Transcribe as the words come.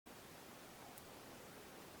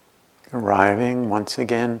arriving once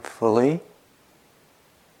again fully.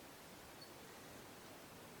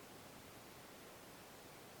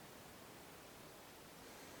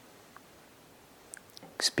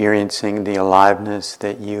 Experiencing the aliveness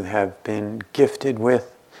that you have been gifted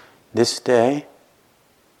with this day.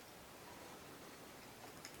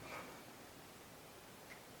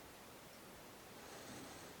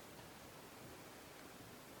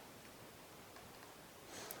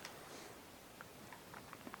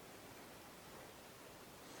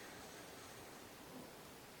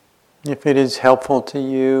 If it is helpful to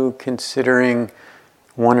you, considering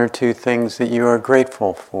one or two things that you are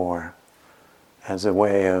grateful for as a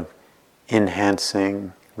way of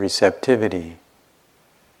enhancing receptivity.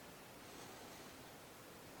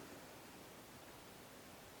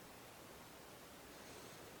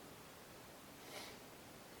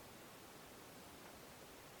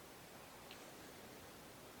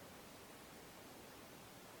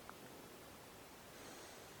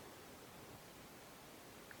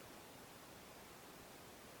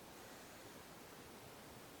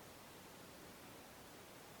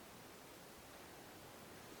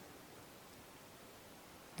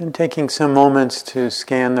 And taking some moments to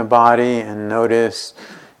scan the body and notice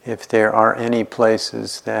if there are any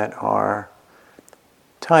places that are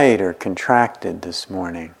tight or contracted this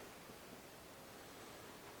morning.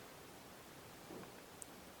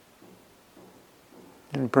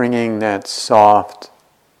 And bringing that soft,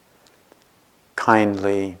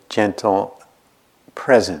 kindly, gentle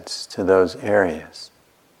presence to those areas.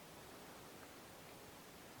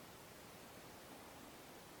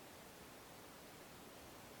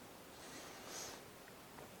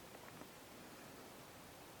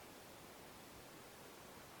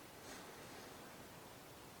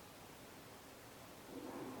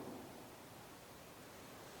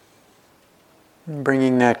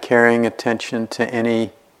 Bringing that caring attention to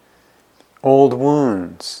any old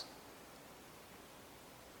wounds.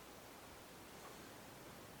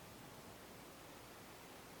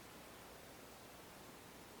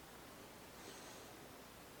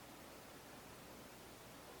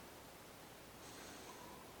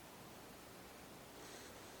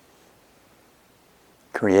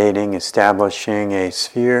 Creating, establishing a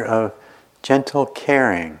sphere of gentle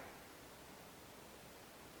caring.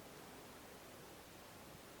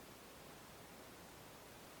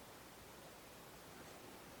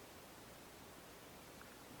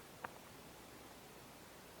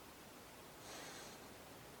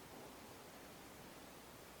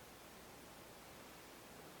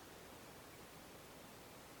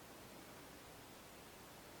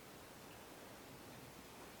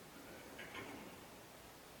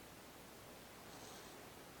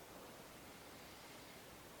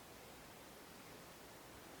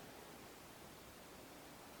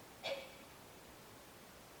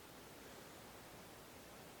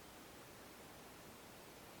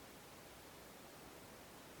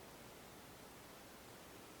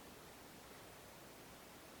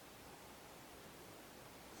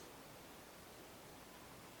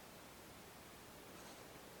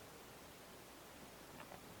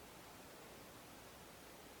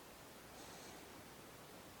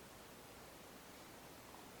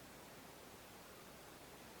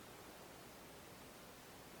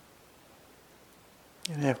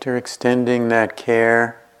 And after extending that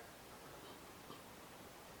care,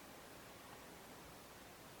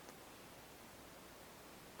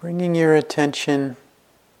 bringing your attention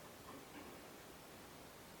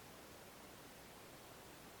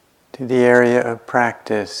to the area of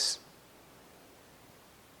practice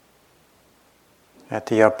at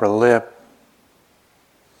the upper lip,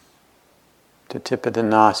 the tip of the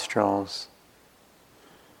nostrils,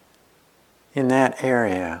 in that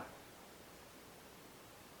area.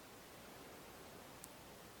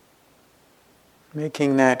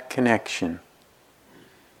 Making that connection.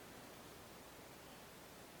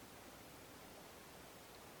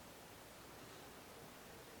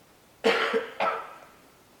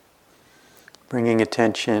 Bringing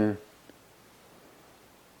attention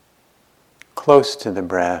close to the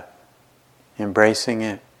breath, embracing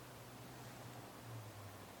it.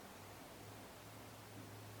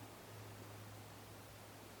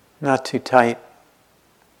 Not too tight,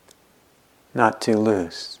 not too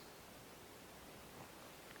loose.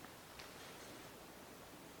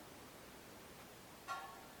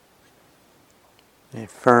 A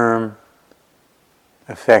firm,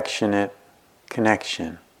 affectionate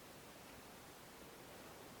connection.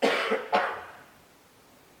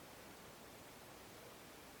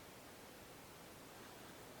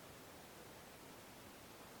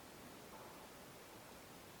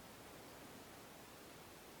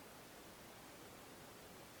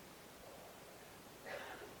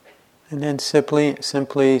 And then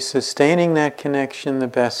simply sustaining that connection the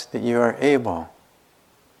best that you are able.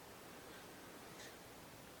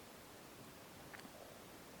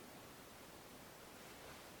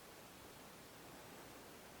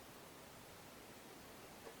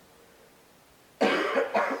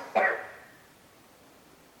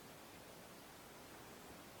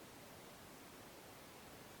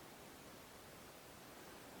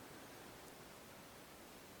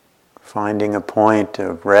 Finding a point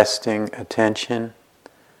of resting attention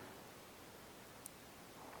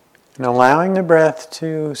and allowing the breath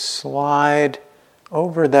to slide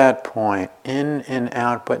over that point, in and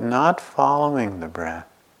out, but not following the breath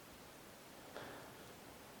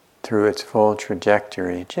through its full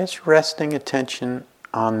trajectory, just resting attention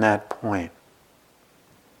on that point.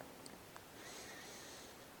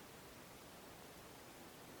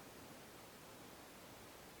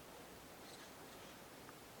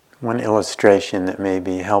 One illustration that may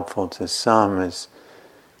be helpful to some is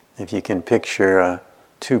if you can picture a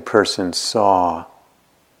two-person saw.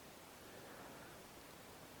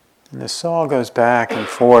 And the saw goes back and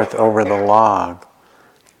forth over the log,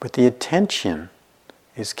 but the attention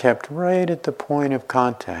is kept right at the point of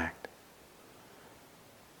contact.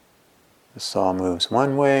 The saw moves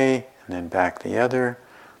one way and then back the other,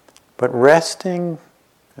 but resting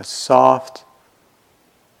a soft,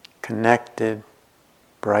 connected,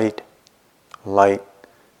 bright, light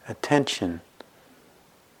attention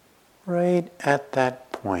right at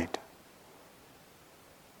that point.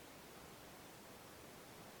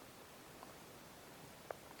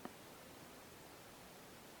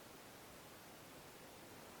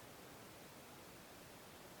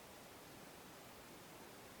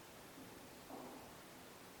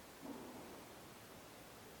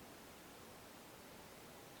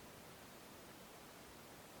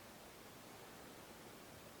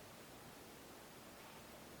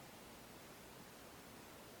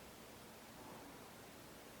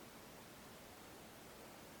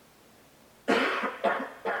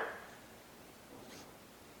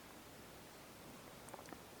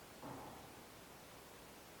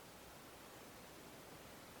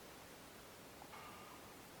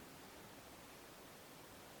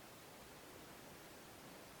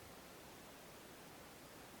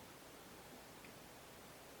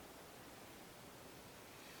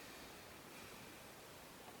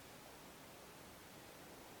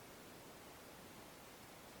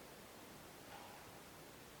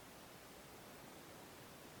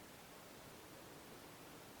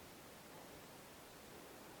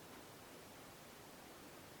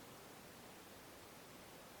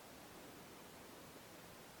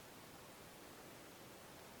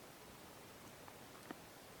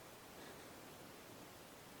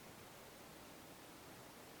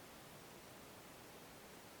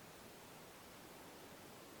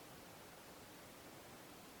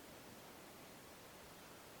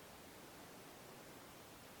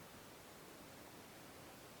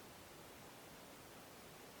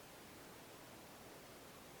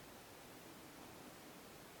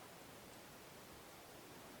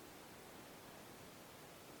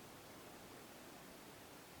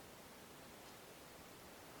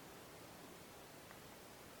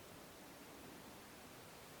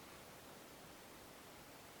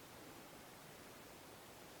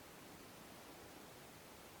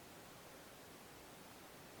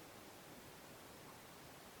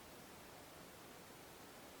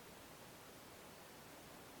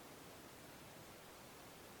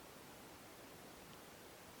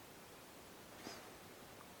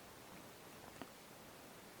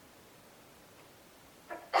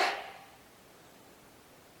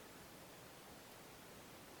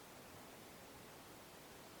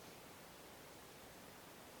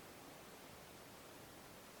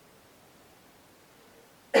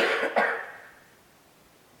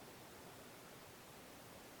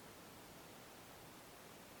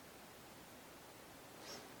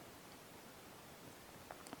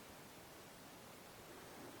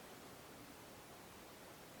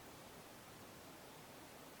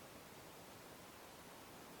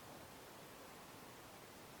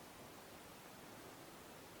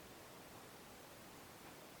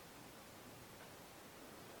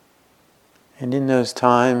 And in those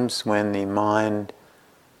times when the mind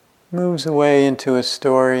moves away into a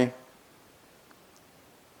story,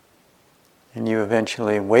 and you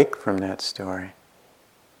eventually wake from that story,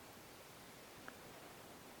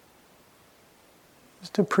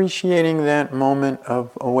 just appreciating that moment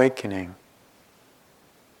of awakening.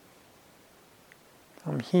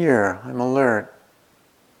 I'm here, I'm alert,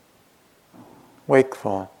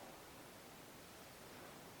 wakeful.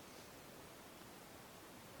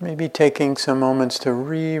 Maybe taking some moments to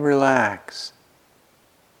relax.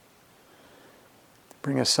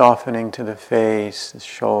 Bring a softening to the face, the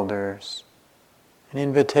shoulders, an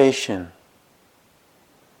invitation.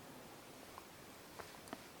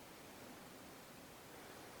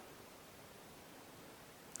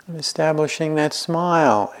 And establishing that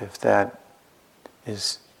smile if that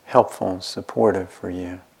is helpful and supportive for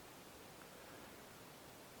you.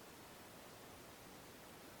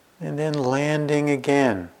 And then landing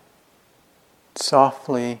again,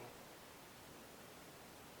 softly,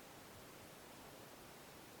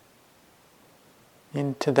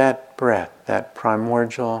 into that breath, that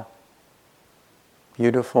primordial,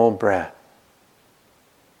 beautiful breath.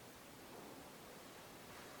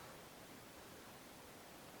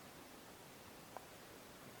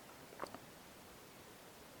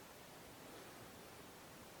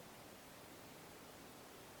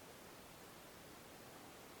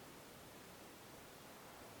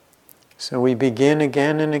 So we begin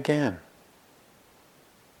again and again.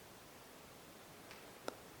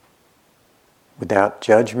 Without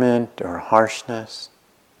judgment or harshness.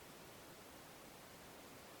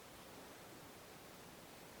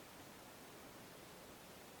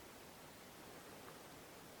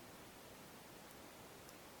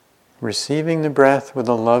 Receiving the breath with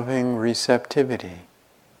a loving receptivity.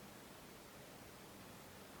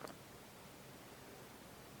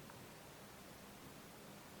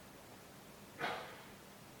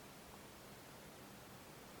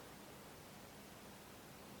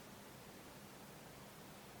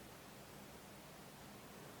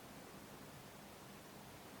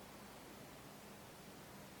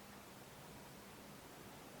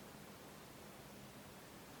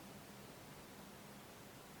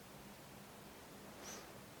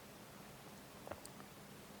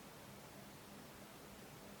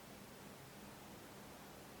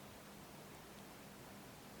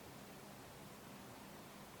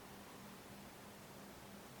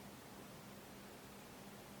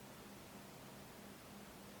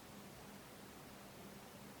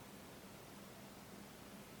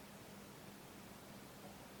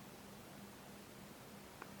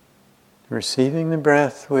 Receiving the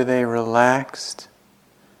breath with a relaxed,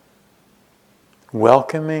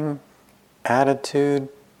 welcoming attitude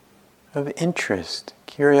of interest,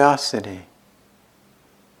 curiosity.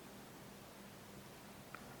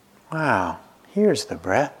 Wow, here's the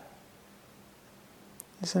breath.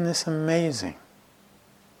 Isn't this amazing?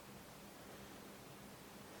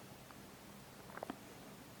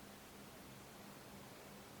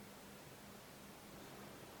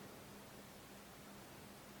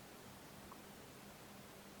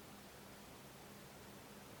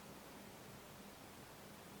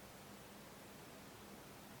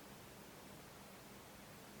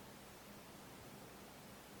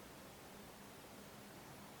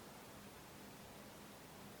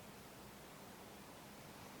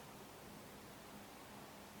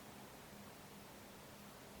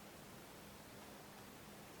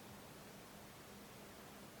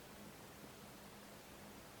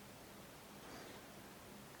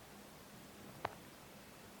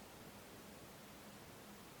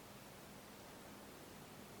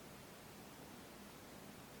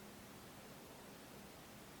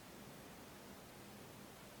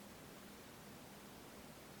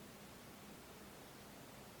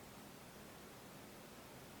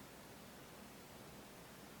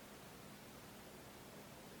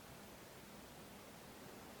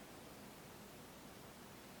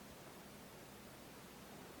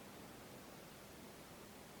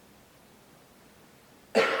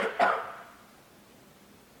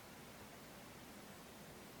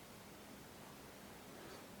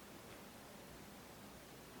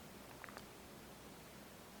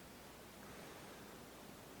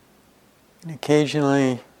 And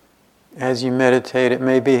occasionally, as you meditate, it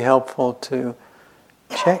may be helpful to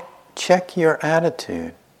check your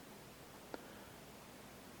attitude.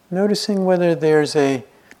 Noticing whether there's a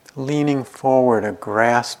leaning forward, a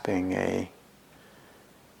grasping, a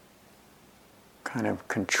kind of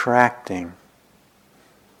contracting,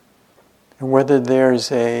 and whether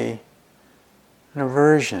there's an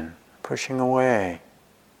aversion, pushing away.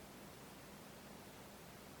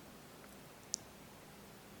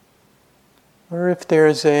 Or if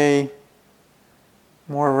there's a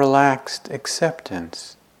more relaxed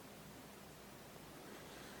acceptance.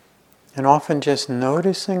 And often just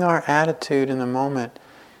noticing our attitude in the moment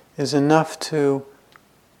is enough to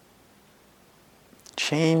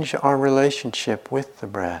change our relationship with the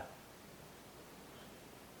breath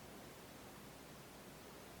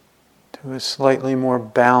to a slightly more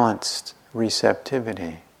balanced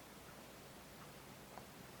receptivity.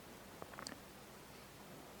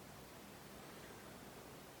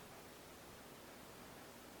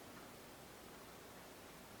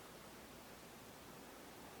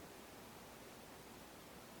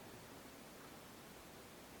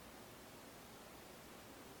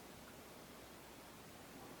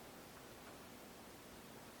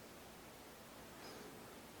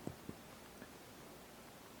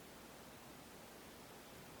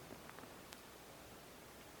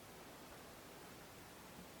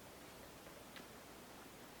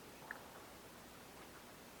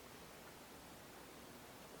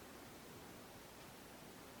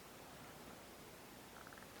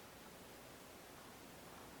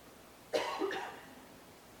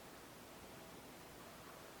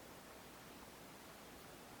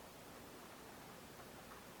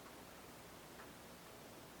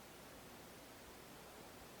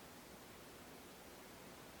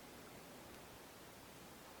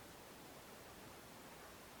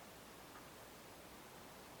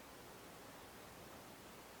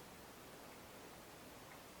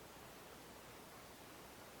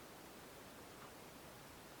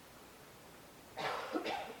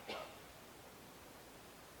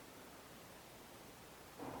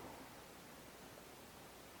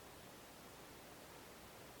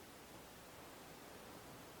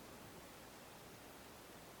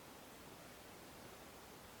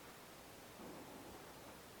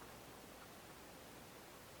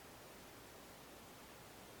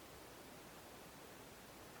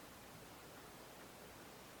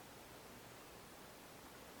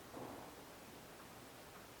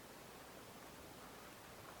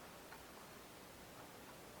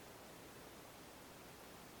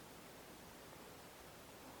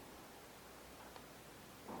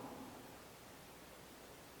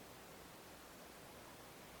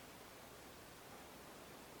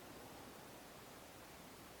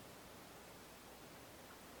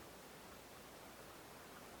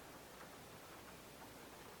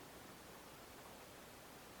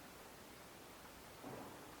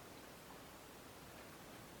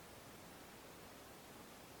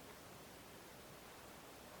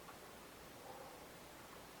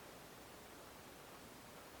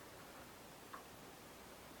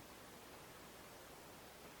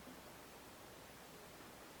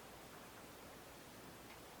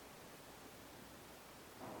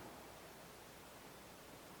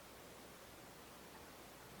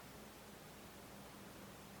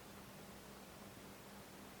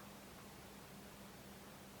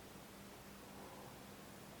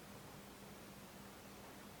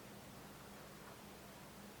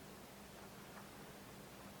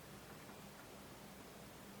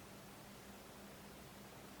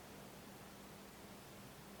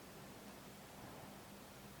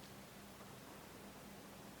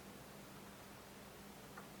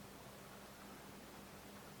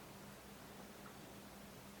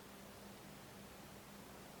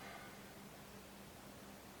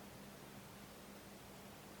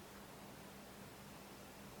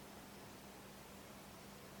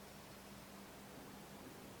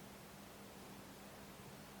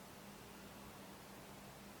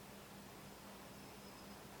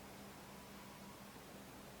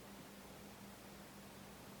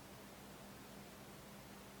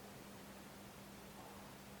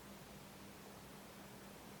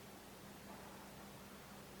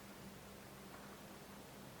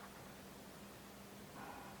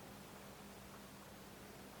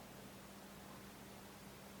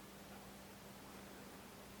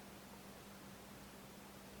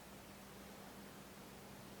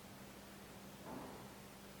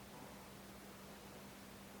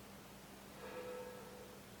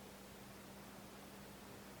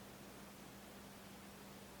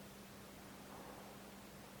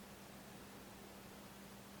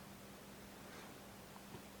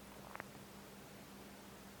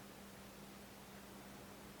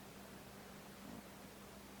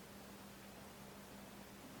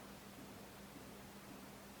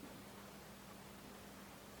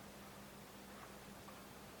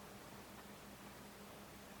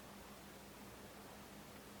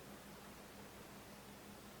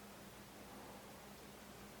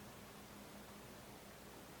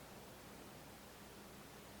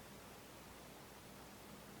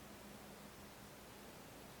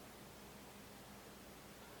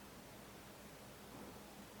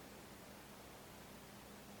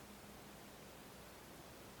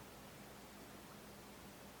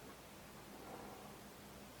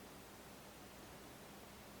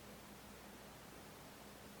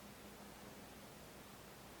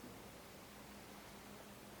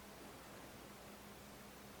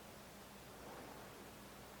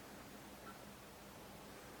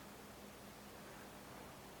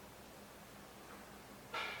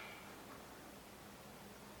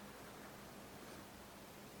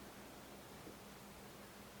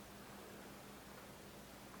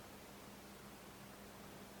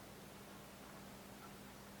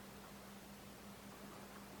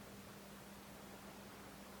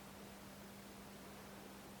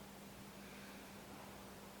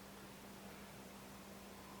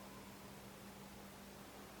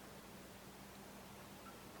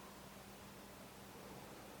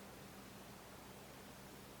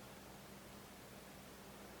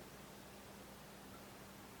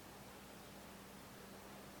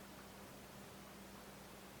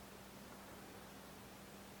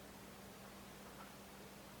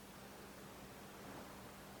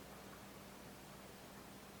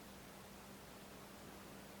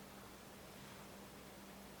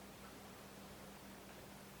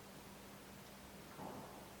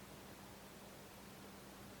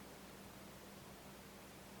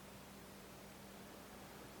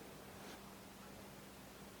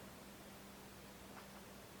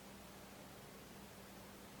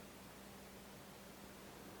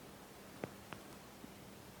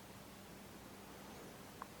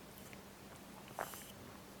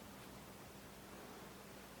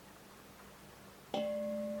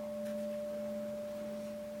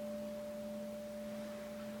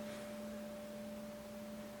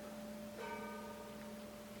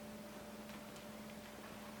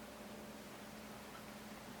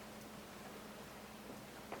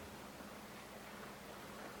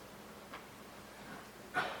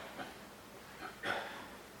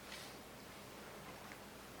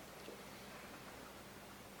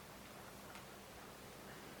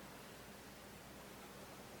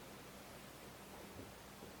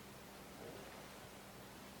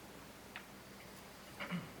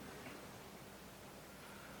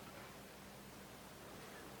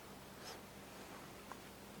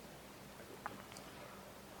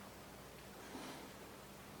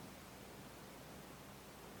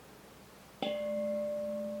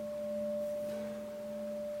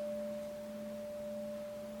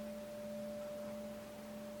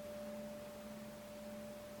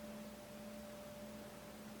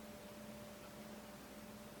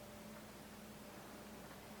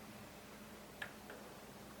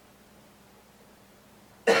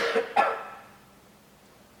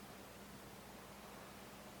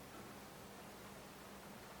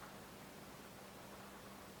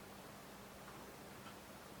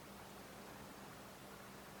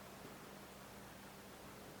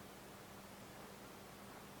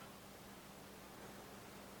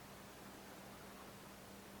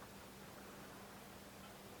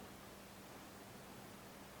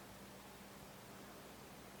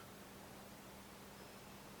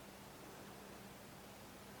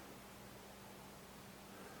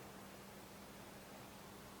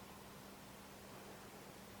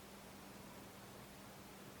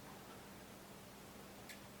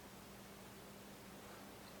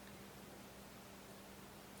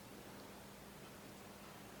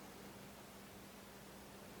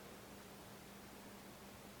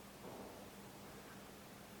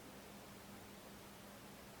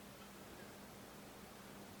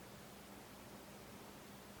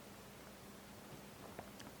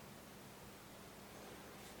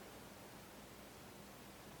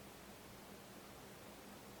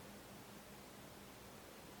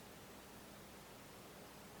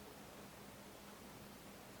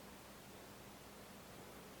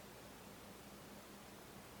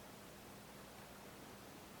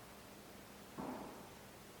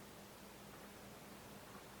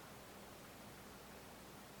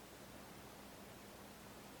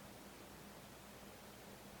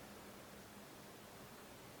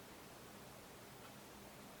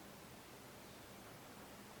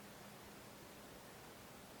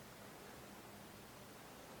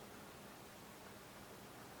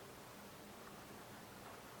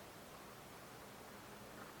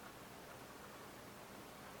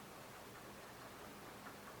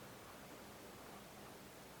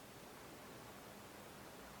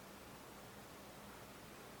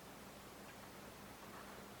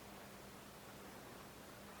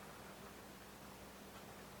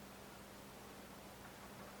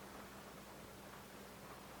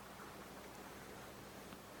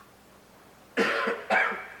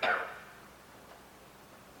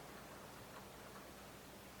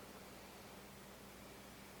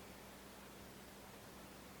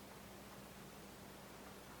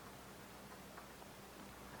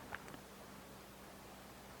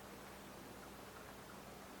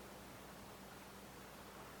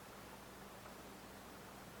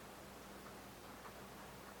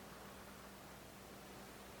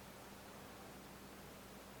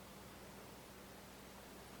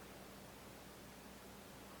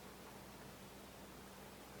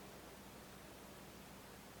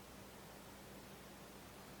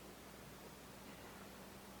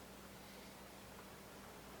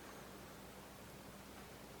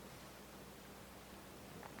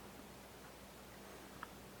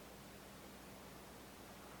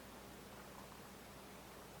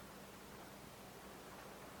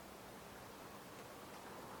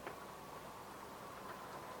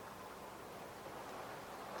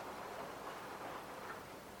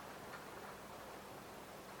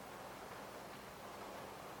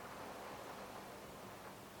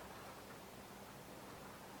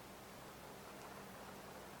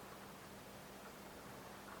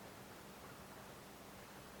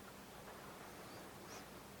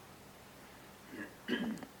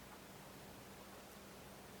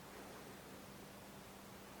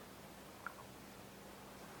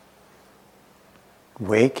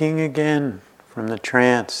 waking again from the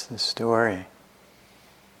trance, the story.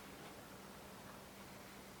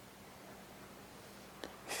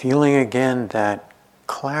 Feeling again that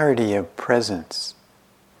clarity of presence.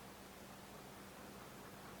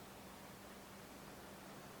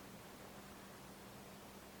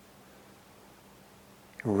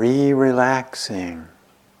 Relaxing.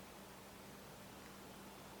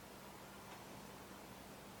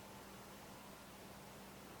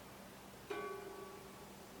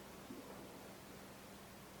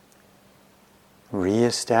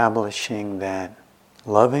 Re-establishing that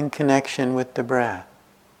loving connection with the breath.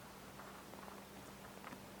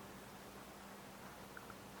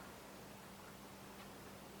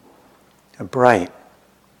 A bright,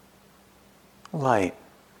 light,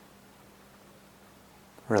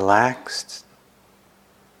 relaxed,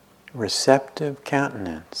 receptive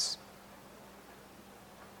countenance.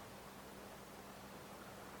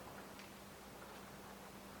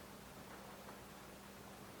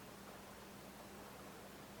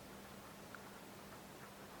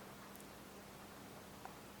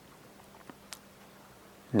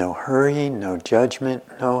 No hurry, no judgment,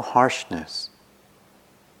 no harshness.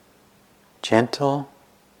 Gentle,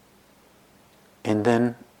 and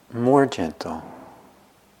then more gentle.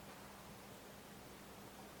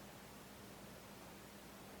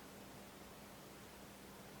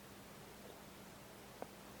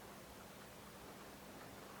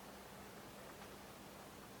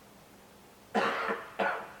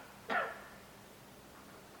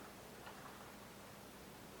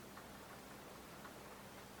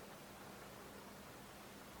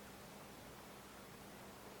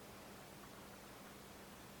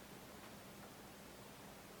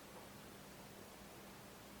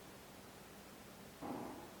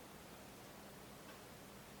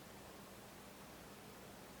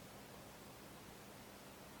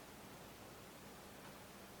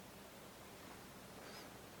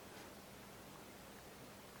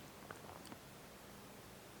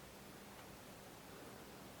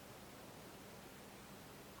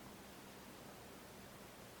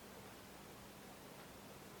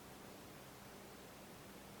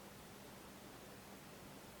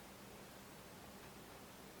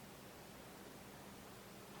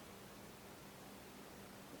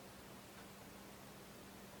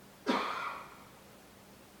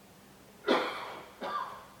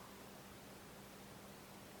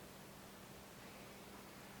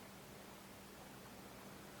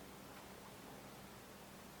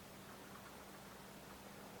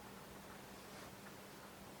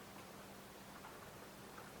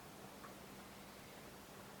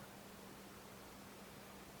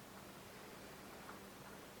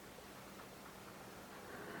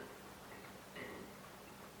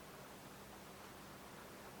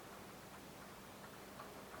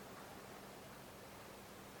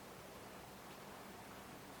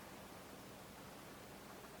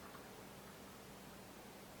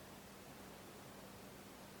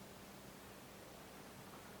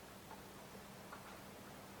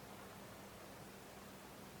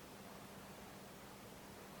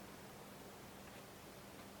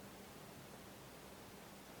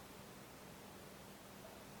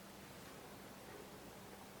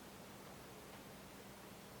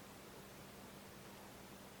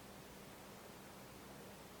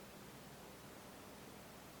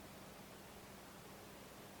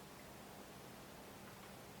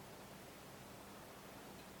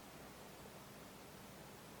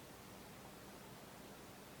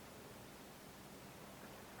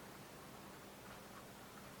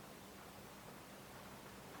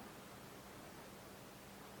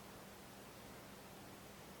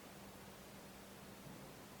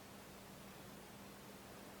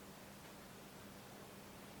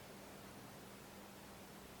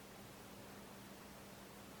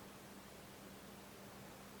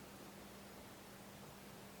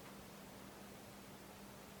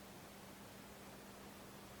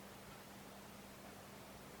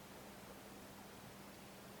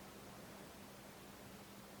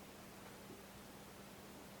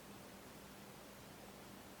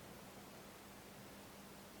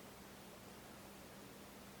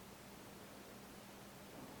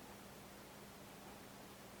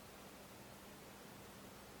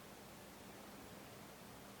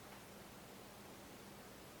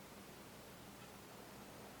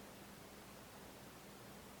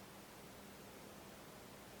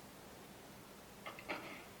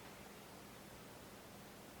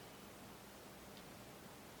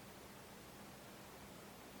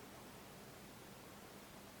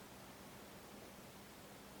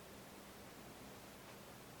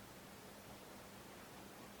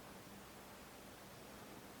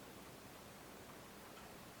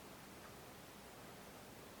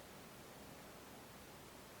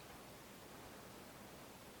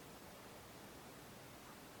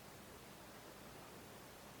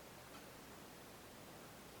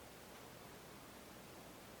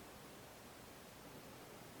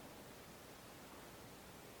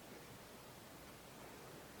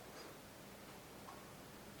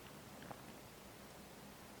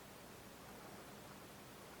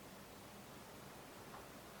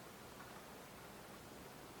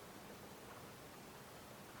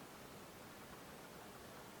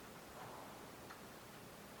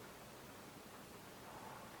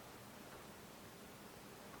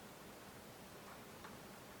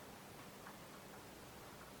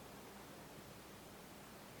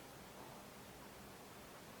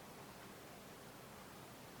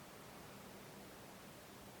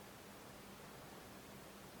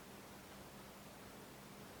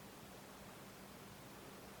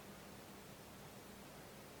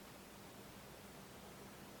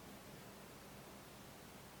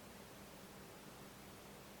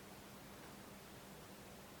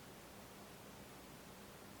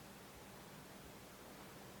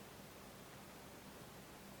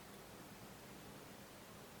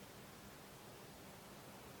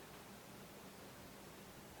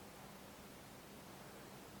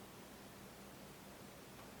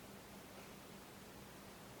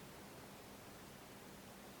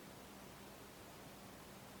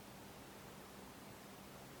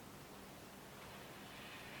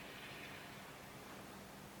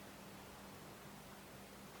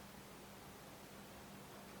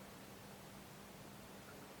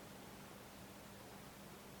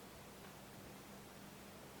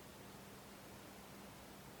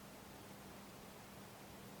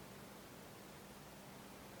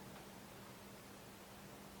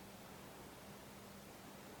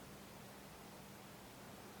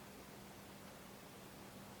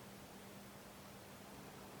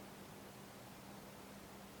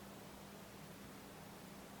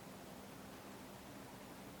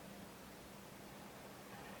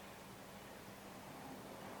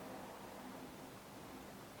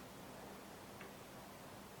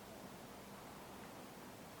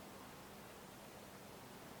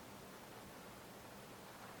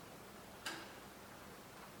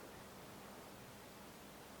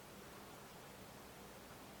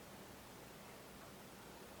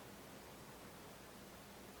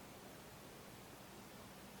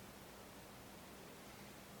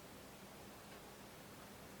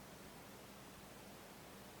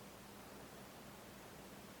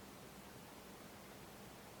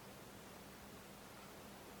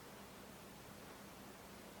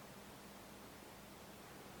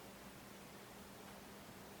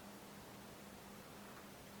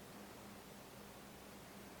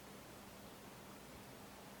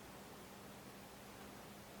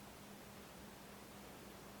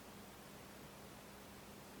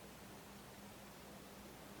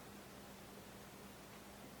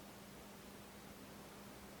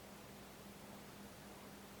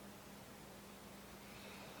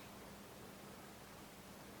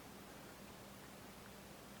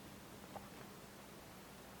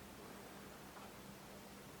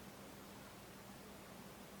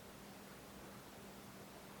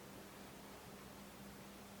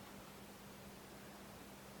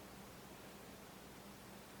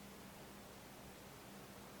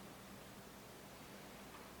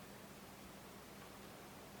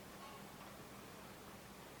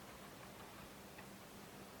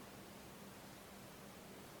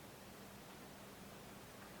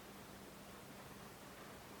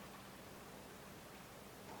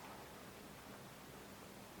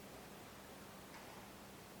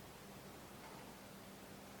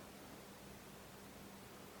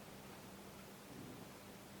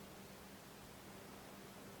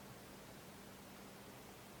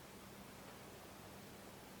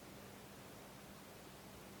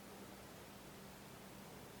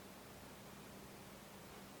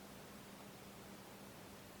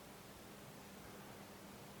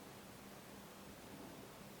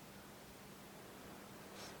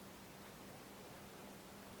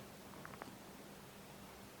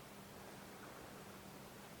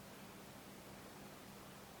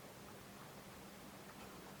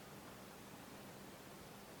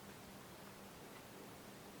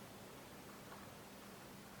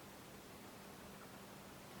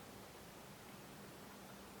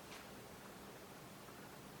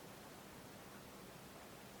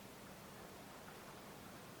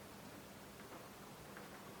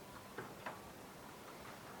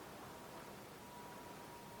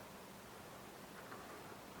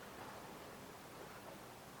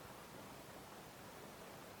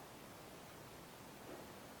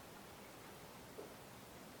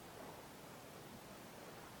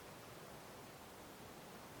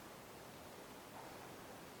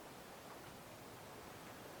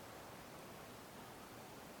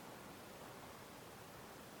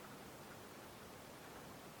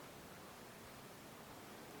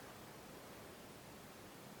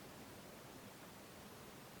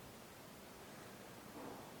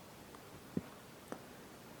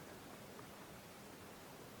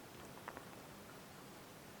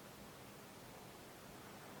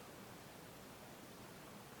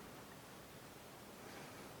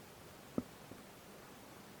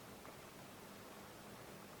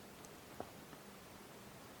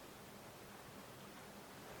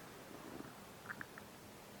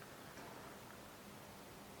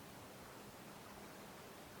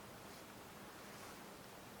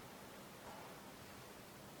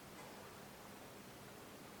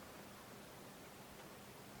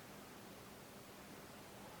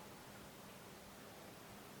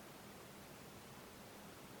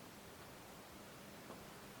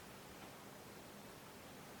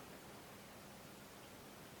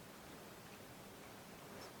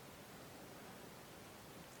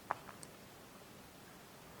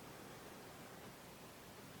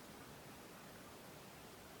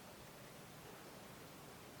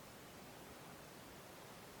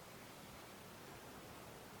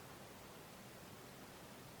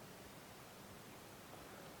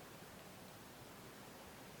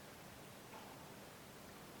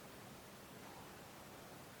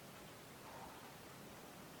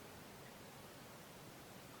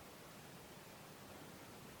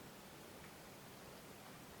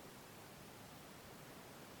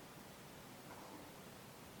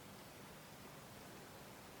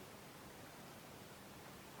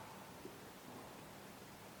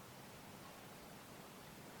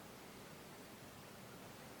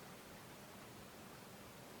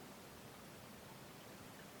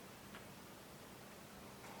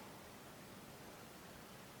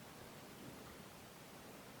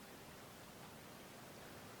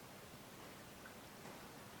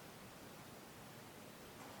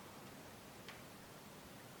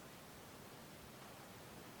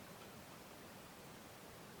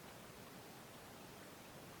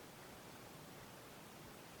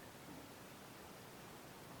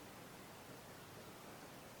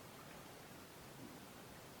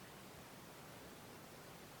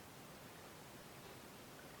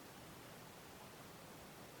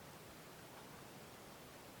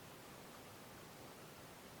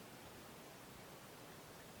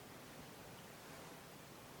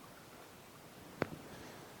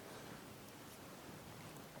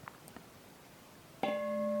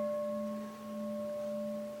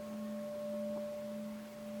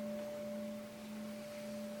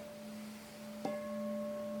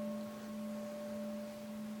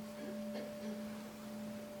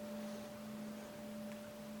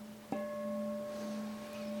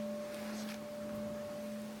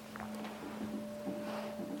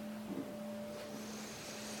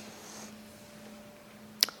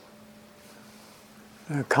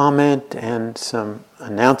 comment and some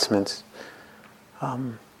announcements.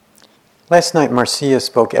 Last night Marcia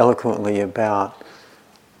spoke eloquently about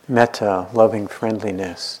metta, loving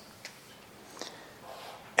friendliness.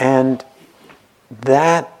 And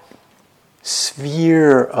that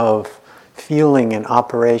sphere of feeling and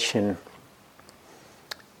operation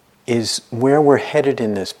is where we're headed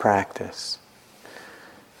in this practice.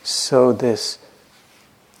 So this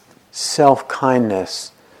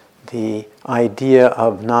self-kindness, the idea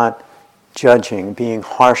of not judging, being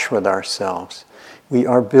harsh with ourselves, we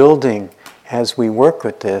are building, as we work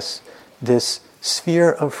with this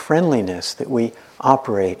sphere of friendliness that we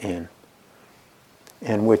operate in,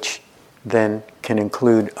 and which then can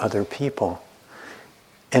include other people.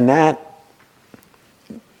 And that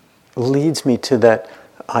leads me to that,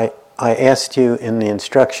 I asked you in the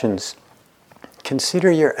instructions, consider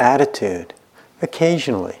your attitude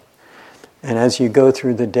occasionally. And as you go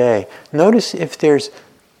through the day, notice if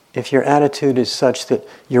your attitude is such that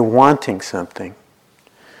you're wanting something,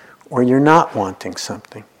 or you're not wanting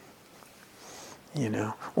something,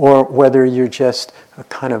 or whether you're just a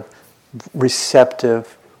kind of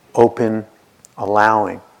receptive, open,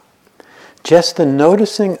 allowing. Just the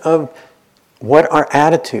noticing of what our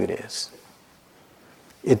attitude is.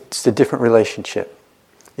 It's a different relationship.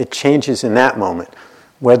 It changes in that moment,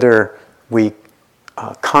 whether we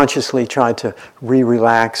consciously try to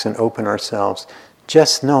relax and open ourselves,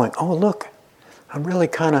 just knowing, oh look, I'm really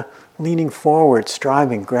kind of leaning forward,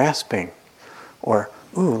 striving, grasping, or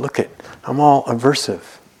ooh, look it, I'm all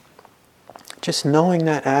aversive. Just knowing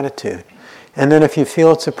that attitude. And then if you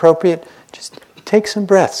feel it's appropriate, just take some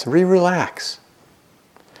breaths, relax.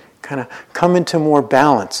 Kind of come into more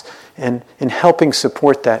balance and in helping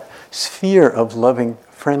support that sphere of loving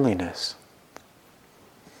friendliness.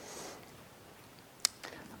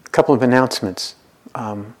 A couple of announcements.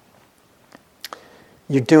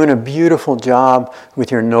 You're doing a beautiful job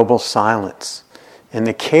with your noble silence and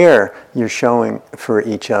the care you're showing for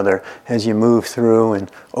each other as you move through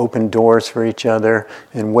and open doors for each other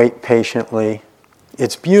and wait patiently.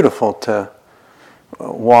 It's beautiful to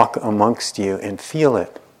walk amongst you and feel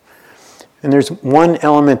it. And there's one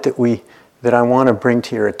element that I want to bring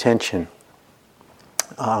to your attention.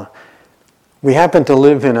 We happen to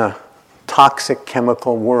live in a toxic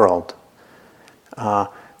chemical world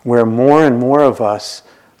where more and more of us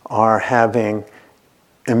are having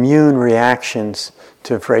immune reactions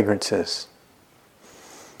to fragrances.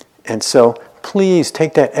 And so please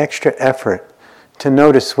take that extra effort to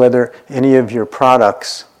notice whether any of your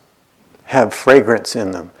products have fragrance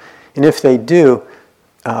in them. And if they do,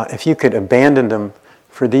 if you could abandon them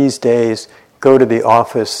for these days, go to the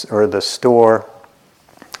office or the store,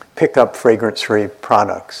 pick up fragrance-free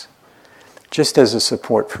products, just as a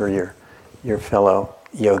support for your fellow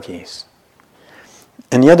yogis.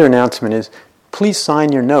 And the other announcement is, please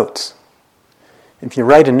sign your notes. If you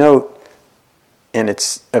write a note and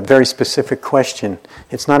it's a very specific question,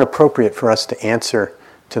 it's not appropriate for us to answer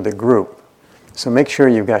to the group. So make sure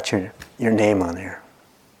you've got your name on there.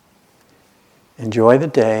 Enjoy the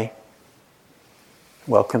day.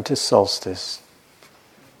 Welcome to solstice.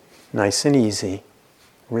 Nice and easy.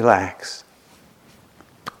 Relax.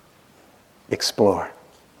 Explore.